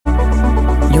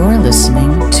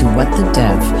What the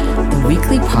Dev, the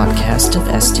weekly podcast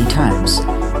of ST Times.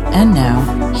 And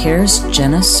now, here's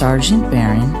Jenna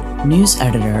Sargent-Barron, news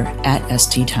editor at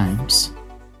ST Times.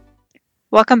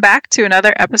 Welcome back to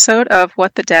another episode of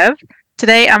What the Dev.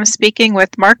 Today I'm speaking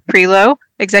with Mark Prelow,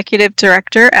 Executive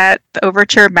Director at the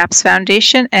Overture Maps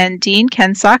Foundation, and Dean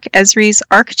Kensock, Esri's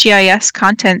ArcGIS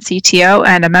Content CTO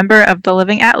and a member of the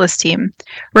Living Atlas team.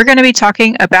 We're going to be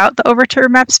talking about the Overture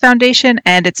Maps Foundation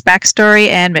and its backstory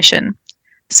and mission.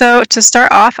 So to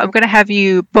start off, I'm going to have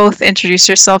you both introduce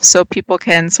yourself so people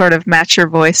can sort of match your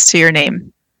voice to your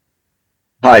name.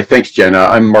 Hi, thanks, Jenna.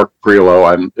 I'm Mark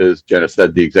Prelow. I'm, as Jenna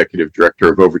said, the Executive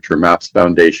Director of Overture Maps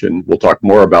Foundation. We'll talk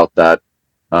more about that,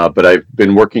 but I've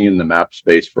been working in the map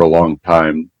space for a long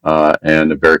time,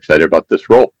 and I'm very excited about this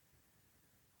role.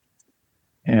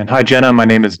 And hi, Jenna. My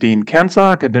name is Dean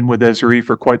Kensock. I've been with Esri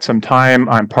for quite some time.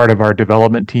 I'm part of our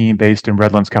development team based in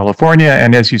Redlands, California,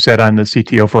 and as you said, I'm the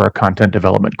CTO for our content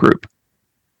development group.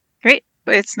 Great.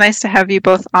 It's nice to have you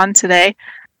both on today.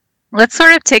 Let's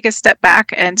sort of take a step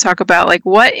back and talk about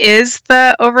what is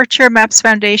the Overture Maps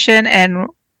Foundation and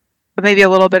maybe a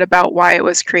little bit about why it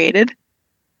was created.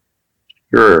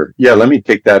 Sure. Yeah, let me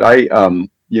take that. I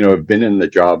have been in the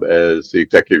job as the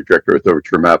Executive Director with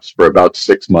Overture Maps for about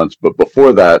 6 months, but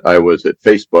before that I was at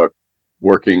Facebook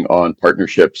working on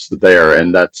partnerships there,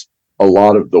 and that's a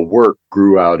lot of the work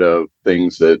grew out of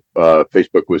things that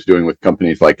Facebook was doing with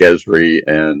companies like Esri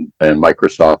and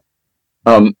Microsoft.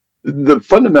 The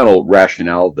fundamental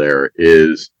rationale there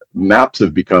is maps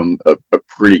have become a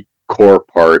pretty core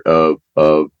part of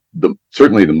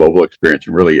certainly the mobile experience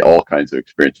and really all kinds of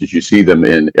experiences. You see them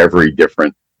in every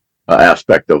different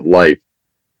aspect of life.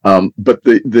 But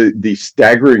the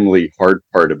staggeringly hard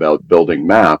part about building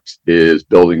maps is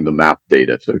building the map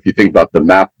data. So if you think about the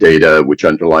map data, which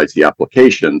underlies the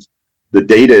applications, the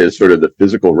data is sort of the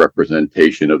physical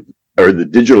representation or the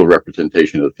digital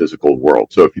representation of the physical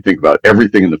world. So if you think about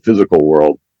everything in the physical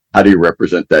world, how do you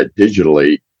represent that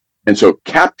digitally? And so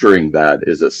capturing that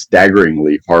is a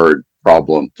staggeringly hard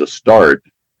problem to start.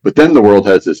 But then the world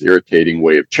has this irritating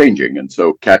way of changing. And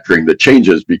so capturing the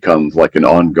changes becomes like an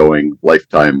ongoing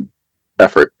lifetime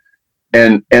effort.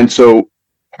 And so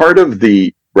part of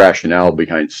the rationale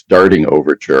behind starting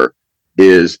Overture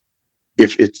is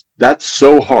if that's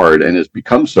so hard and has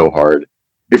become so hard,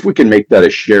 if we can make that a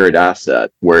shared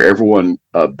asset where everyone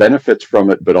benefits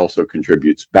from it but also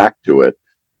contributes back to it,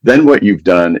 then what you've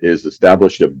done is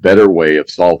established a better way of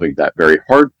solving that very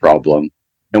hard problem.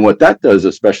 And what that does,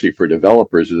 especially for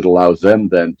developers, is it allows them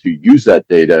then to use that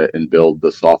data and build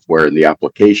the software and the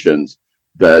applications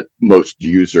that most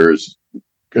users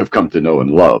have come to know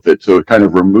and love. So it kind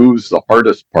of removes the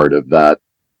hardest part of that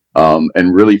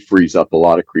and really frees up a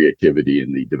lot of creativity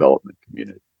in the development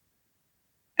community.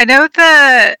 I know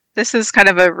that this is kind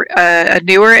of a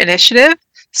newer initiative,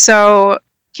 so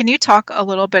can you talk a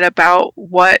little bit about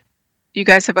what you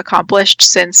guys have accomplished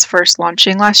since first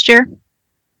launching last year?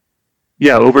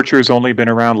 Yeah, Overture's only been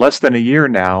around less than a year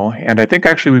now, and I think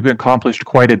actually we've accomplished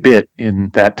quite a bit in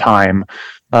that time.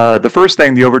 The first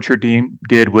thing the Overture team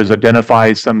did was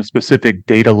identify some specific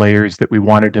data layers that we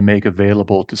wanted to make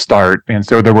available to start. And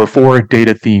so there were 4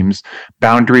 data themes: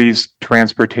 boundaries,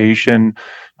 transportation,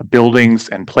 buildings,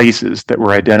 and places that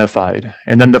were identified.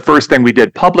 And then the first thing we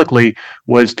did publicly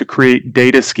was to create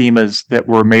data schemas that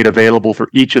were made available for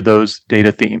each of those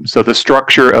data themes. So the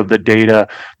structure of the data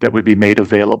that would be made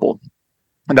available.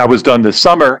 And that was done this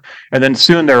summer. And then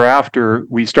soon thereafter,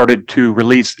 we started to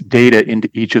release data into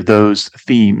each of those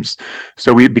themes.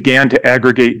 So we began to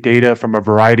aggregate data from a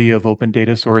variety of open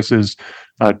data sources,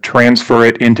 transfer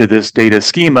it into this data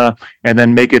schema, and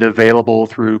then make it available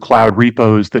through cloud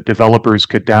repos that developers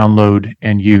could download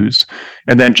and use.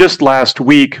 And then just last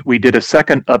week, we did a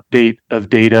second update of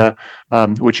data,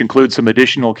 which includes some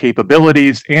additional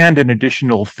capabilities and an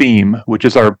additional theme, which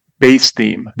is our base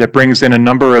theme that brings in a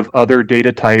number of other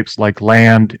data types like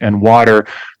land and water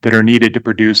that are needed to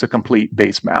produce a complete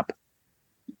base map.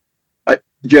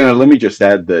 Jenna, let me just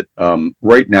add that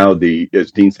right now,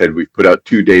 as Dean said, we've put out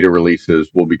 2 data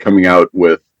releases. We'll be coming out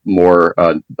with more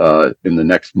in the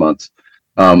next months.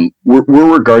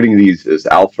 We're regarding these as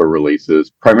alpha releases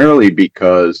primarily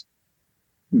because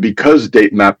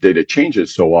map data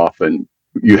changes so often.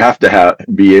 You have to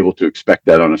be able to expect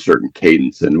that on a certain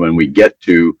cadence. And when we get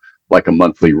to like a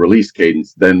monthly release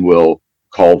cadence, then we'll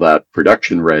call that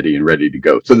production ready and ready to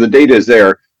go. So the data is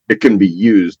there. It can be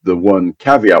used. The one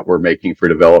caveat we're making for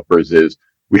developers is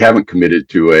we haven't committed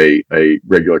to a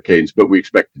regular cadence, but we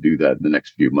expect to do that in the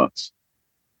next few months.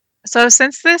 So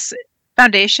since this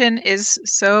foundation is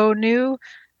so new,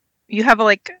 you have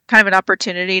kind of an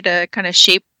opportunity to kind of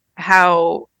shape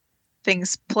how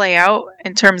things play out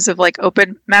in terms of like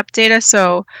open map data.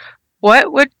 So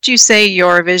what would you say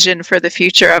your vision for the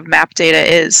future of map data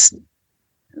is?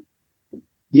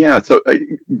 Yeah, so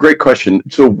great question.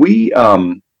 So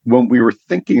when we were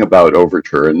thinking about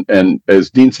Overture, and as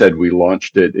Dean said, we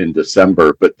launched it in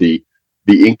December, but the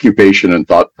incubation and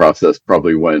thought process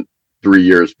probably went 3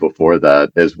 years before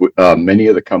that, as many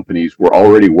of the companies were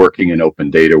already working in open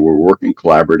data, were working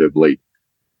collaboratively.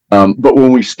 But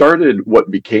when we started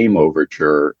what became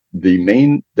Overture, the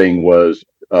main thing was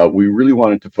we really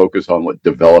wanted to focus on what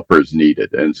developers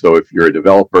needed. And so if you're a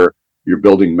developer, you're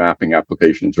building mapping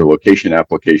applications or location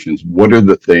applications, what are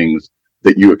the things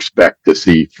that you expect to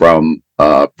see from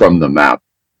the map?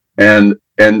 And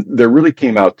there really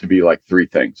came out to be like three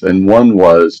things. And one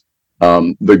was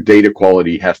the data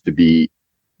quality has to be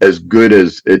as good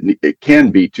as it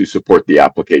can be to support the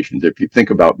applications. If you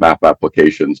think about map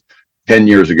applications 10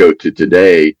 years ago to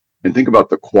today, and think about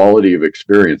the quality of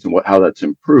experience and how that's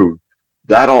improved,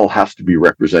 that all has to be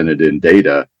represented in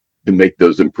data to make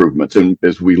those improvements. And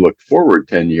as we look forward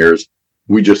 10 years,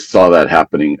 we just saw that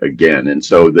happening again. And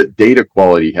so the data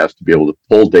quality has to be able to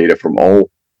pull data from all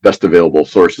best available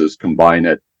sources, combine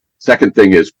it. Second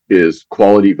thing is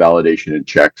quality validation and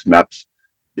checks. Maps,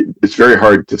 it's very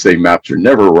hard to say maps are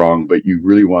never wrong, but you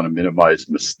really want to minimize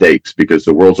mistakes because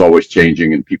the world's always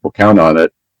changing and people count on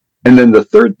it. And then the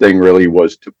third thing really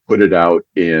was to put it out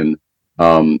in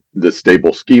the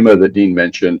stable schema that Dean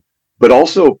mentioned, but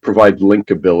also provide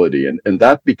linkability. And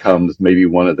that becomes maybe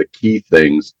one of the key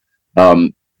things.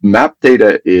 Map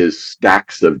data is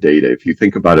stacks of data. If you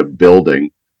think about a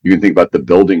building, you can think about the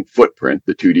building footprint,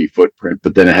 the 2D footprint,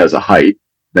 but then it has a height,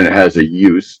 then it has a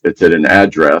use, it's at an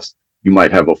address. You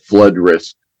might have a flood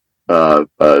risk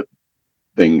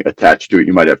thing attached to it.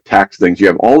 You might have tax things. You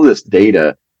have all this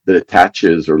data that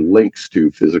attaches or links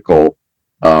to physical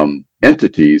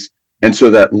entities. And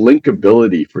so that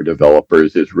linkability for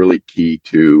developers is really key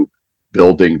to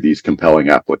building these compelling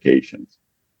applications.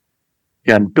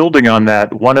 And building on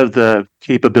that, one of the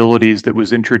capabilities that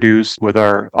was introduced with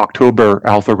our October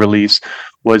alpha release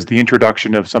was the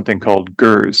introduction of something called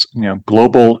GERS,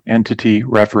 Global Entity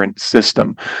Reference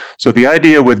System. So the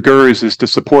idea with GERS is to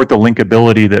support the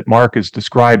linkability that Mark is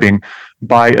describing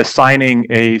by assigning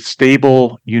a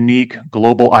stable, unique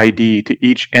global ID to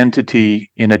each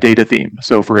entity in a data theme.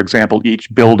 So for example,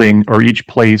 each building or each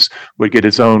place would get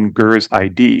its own GERS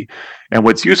ID. And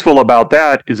what's useful about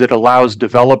that is it allows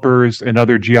developers and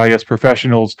other GIS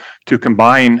professionals to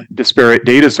combine disparate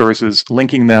data sources,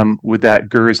 linking them with that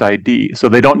GERS ID. So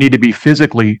they don't need to be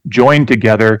physically joined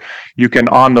together. You can,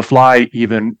 on the fly,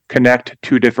 even connect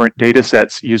two different data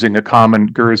sets using a common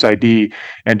GERS ID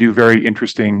and do very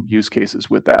interesting use cases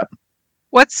with that.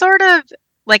 What sort of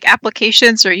like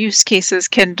applications or use cases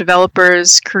can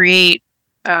developers create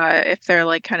if they're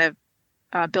like kind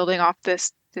of building off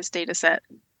this data set?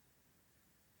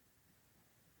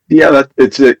 Yeah,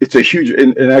 it's a huge,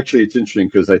 and actually it's interesting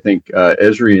because I think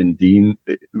Esri and Dean,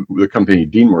 the company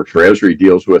Dean works for, Esri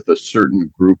deals with a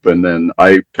certain group, and then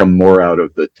I come more out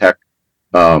of the tech,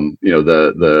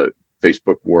 the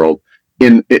Facebook world.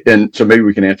 And so maybe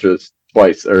we can answer this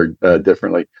twice or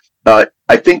differently.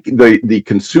 I think the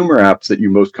consumer apps that you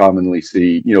most commonly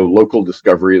see, local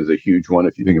discovery is a huge one.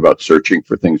 If you think about searching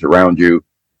for things around you,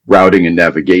 routing and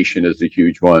navigation is a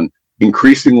huge one.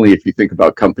 Increasingly, if you think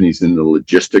about companies in the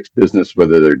logistics business,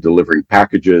 whether they're delivering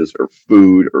packages or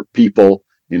food or people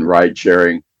in ride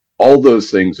sharing, all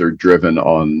those things are driven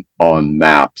on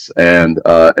maps. And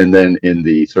then in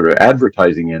the sort of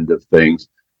advertising end of things,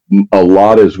 a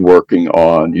lot is working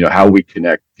on how we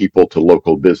connect people to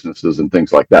local businesses and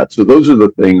things like that. So those are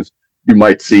the things you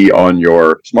might see on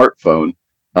your smartphone.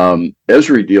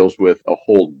 Esri deals with a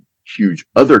whole huge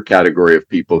other category of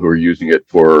people who are using it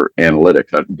for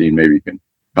analytics. Dean, maybe you can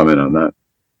comment on that.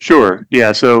 Sure.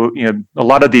 Yeah. So, a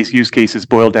lot of these use cases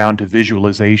boil down to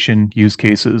visualization use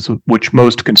cases, which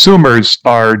most consumers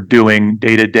are doing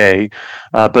day to day.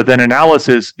 But then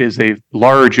analysis is a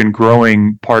large and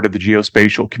growing part of the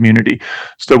geospatial community.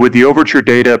 So with the Overture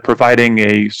data providing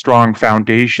a strong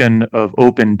foundation of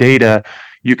open data,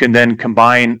 you can then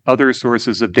combine other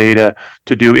sources of data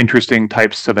to do interesting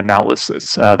types of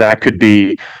analysis. That could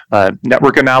be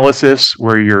network analysis,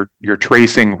 where you're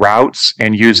tracing routes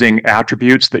and using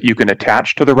attributes that you can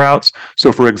attach to the routes.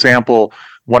 So for example,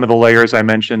 one of the layers I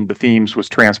mentioned, the themes, was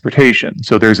transportation.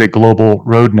 So there's a global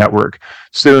road network.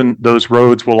 Soon, those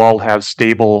roads will all have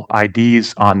stable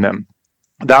IDs on them.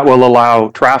 That will allow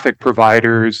traffic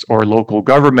providers or local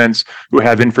governments who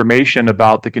have information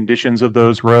about the conditions of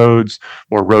those roads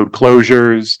or road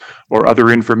closures or other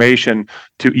information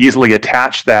to easily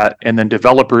attach that, and then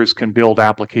developers can build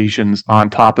applications on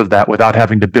top of that without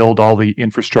having to build all the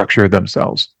infrastructure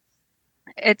themselves.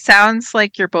 It sounds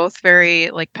like you're both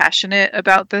very passionate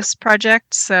about this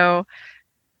project. So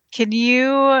can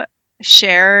you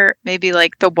share maybe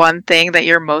the one thing that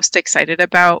you're most excited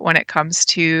about when it comes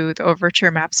to the Overture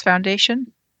Maps Foundation?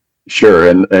 Sure,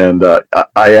 and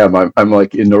I am. I'm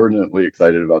inordinately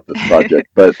excited about this project.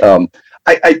 But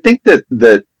I think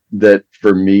that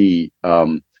for me,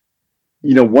 one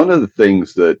of the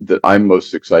things that I'm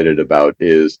most excited about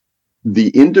is the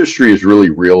industry has really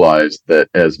realized that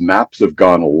as maps have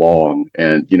gone along,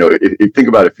 and if you think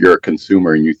about, if you're a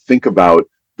consumer and you think about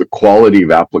the quality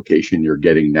of application you're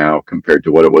getting now compared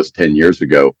to what it was 10 years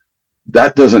ago,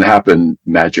 that doesn't happen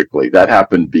magically. That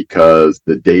happened because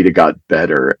the data got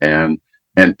better and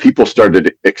people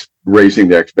started raising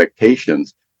their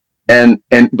expectations. But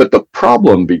the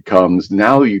problem becomes,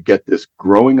 now you get this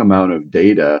growing amount of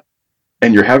data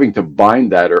and you're having to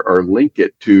bind that or link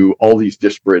it to all these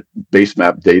disparate base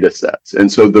map data sets.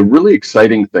 And so the really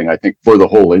exciting thing, I think, for the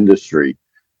whole industry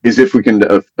is if we can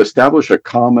establish a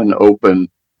common open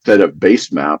set of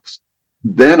base maps,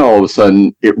 then all of a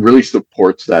sudden it really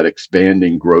supports that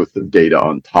expanding growth of data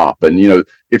on top. And,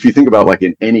 if you think about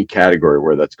in any category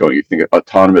where that's going, you think of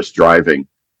autonomous driving,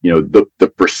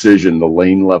 the precision, the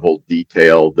lane level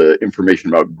detail, the information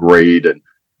about grade and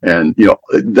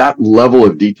that level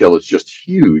of detail is just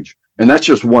huge. And that's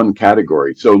just one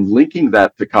category. So linking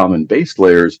that to common base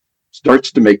layers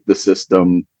starts to make the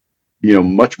system,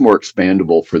 much more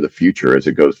expandable for the future as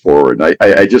it goes forward. And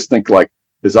I just think,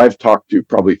 as I've talked to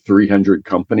probably 300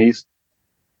 companies,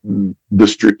 the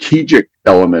strategic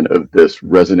element of this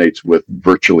resonates with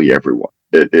virtually everyone.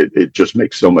 It just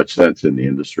makes so much sense in the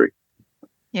industry.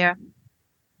 Yeah.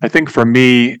 I think for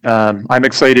me, I'm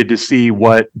excited to see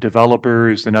what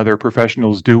developers and other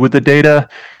professionals do with the data.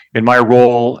 In my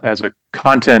role as a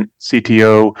content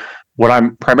CTO, what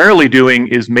I'm primarily doing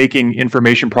is making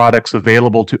information products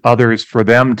available to others for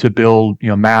them to build,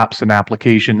 maps and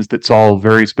applications that solve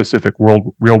very specific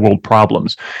real world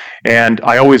problems. And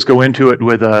I always go into it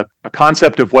with a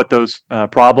concept of what those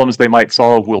problems they might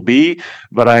solve will be,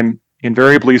 but I'm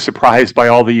invariably surprised by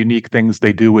all the unique things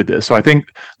they do with this. So I think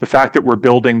the fact that we're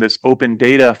building this open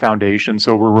data foundation,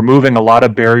 so we're removing a lot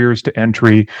of barriers to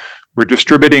entry, we're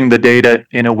distributing the data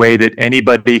in a way that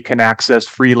anybody can access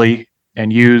freely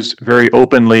and use very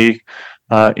openly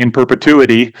in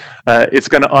perpetuity, it's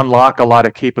going to unlock a lot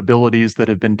of capabilities that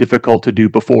have been difficult to do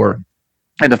before.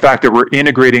 And the fact that we're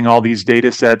integrating all these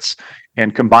data sets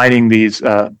and combining these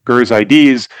GERS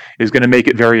IDs is going to make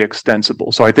it very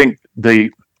extensible. So I think the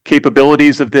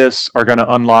capabilities of this are going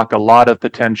to unlock a lot of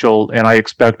potential, and I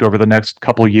expect over the next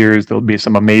couple of years there'll be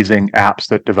some amazing apps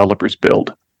that developers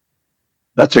build.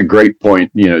 That's a great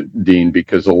point, Dean,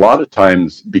 because a lot of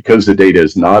times, because the data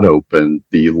is not open,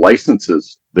 the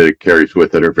licenses that it carries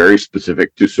with it are very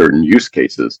specific to certain use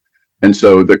cases. And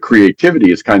so the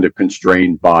creativity is kind of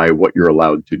constrained by what you're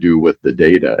allowed to do with the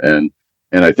data. And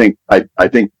I think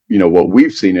what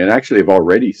we've seen, and actually have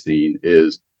already seen,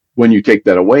 is when you take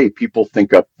that away, people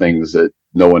think up things that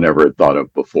no one ever had thought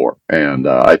of before. And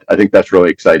I think that's really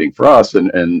exciting for us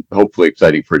and hopefully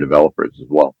exciting for developers as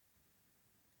well.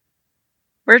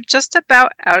 We're just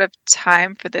about out of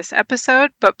time for this episode,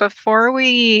 but before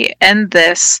we end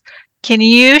this, can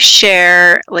you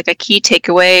share a key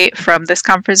takeaway from this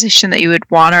conversation that you would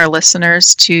want our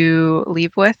listeners to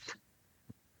leave with?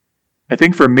 I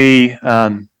think for me,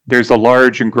 there's a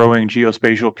large and growing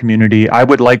geospatial community. I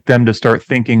would like them to start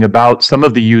thinking about some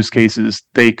of the use cases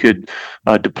they could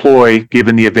deploy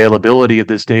given the availability of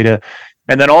this data.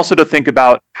 And then also to think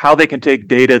about how they can take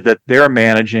data that they're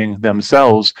managing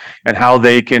themselves and how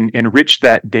they can enrich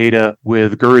that data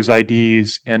with GERS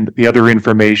IDs and the other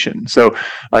information. So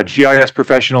GIS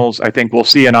professionals, I think, will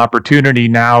see an opportunity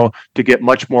now to get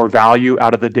much more value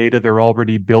out of the data they're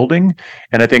already building.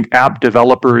 And I think app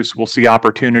developers will see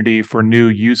opportunity for new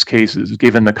use cases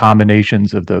given the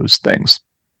combinations of those things.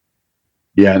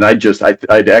 Yeah, and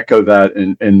I'd echo that.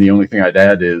 And the only thing I'd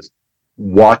add is,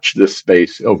 watch this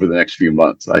space over the next few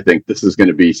months. I think this is going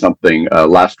to be something.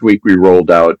 Last week, we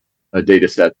rolled out a data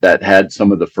set that had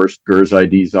some of the first GERS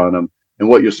IDs on them. And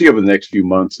what you'll see over the next few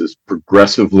months is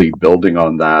progressively building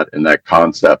on that and that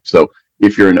concept. So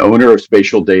if you're an owner of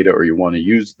spatial data or you want to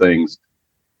use things,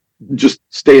 just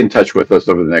stay in touch with us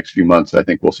over the next few months. I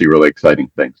think we'll see really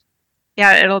exciting things.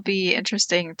 Yeah, it'll be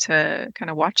interesting to kind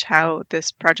of watch how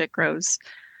this project grows.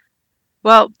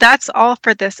 Well, that's all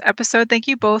for this episode. Thank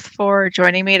you both for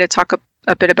joining me to talk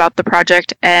a bit about the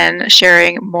project and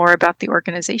sharing more about the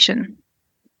organization.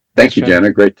 Thank you,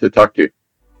 Jana. Great to talk to you.